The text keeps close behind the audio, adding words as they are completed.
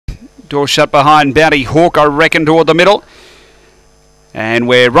Door shut behind Bounty Hawk, I reckon, toward the middle. And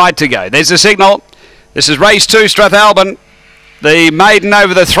we're right to go. There's the signal. This is race 2, Strathalbyn. The maiden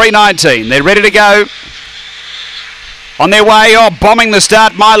over the 319. They're ready to go. On their way, bombing the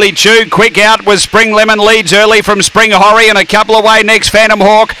start, Miley Chew. Quick out was Spring Lemon, leads early from Spring Horry, and a couple away next, Phantom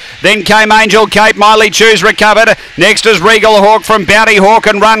Hawk. Then came Angel Cape. Miley Chew's recovered. Next is Regal Hawk from Bounty Hawk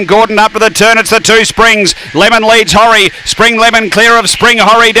and Run Gordon up to the turn. It's the two Springs. Lemon leads Horry. Spring Lemon clear of Spring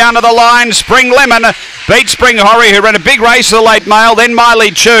Horry down to the line. Spring Lemon beats Spring Horry, who ran a big race for the late mail. Then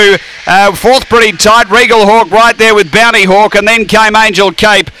Miley Chew. Fourth pretty tight. Regal Hawk right there with Bounty Hawk, and then came Angel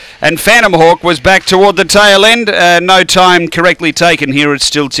Cape. And Phantom Hawk was back toward the tail end. No time correctly taken here. It's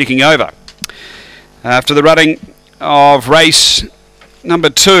still ticking over. After the running of race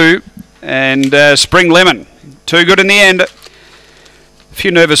number 2 and Spring Lemon. Too good in the end. A few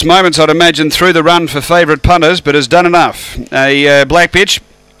nervous moments, I'd imagine, through the run for favourite punters, but has done enough. A black pitch,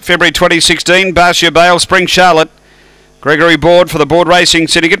 February 2016, Barcia Bale, Spring Charlotte. Gregory Board for the Board Racing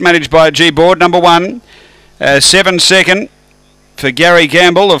Syndicate, managed by G Board, number 1. 7 second. For Gary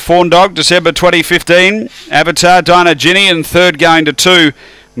Gamble of Fawn Dog, December 2015. Avatar, Dinah Ginny, and third going to 2.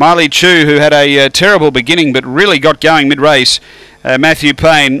 Miley Chew, who had a terrible beginning but really got going mid-race. Matthew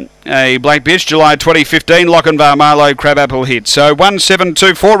Payne, a black bitch, July 2015. Lochinvar Marlow, Crabapple hit. So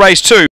 1-7-2-4, race 2.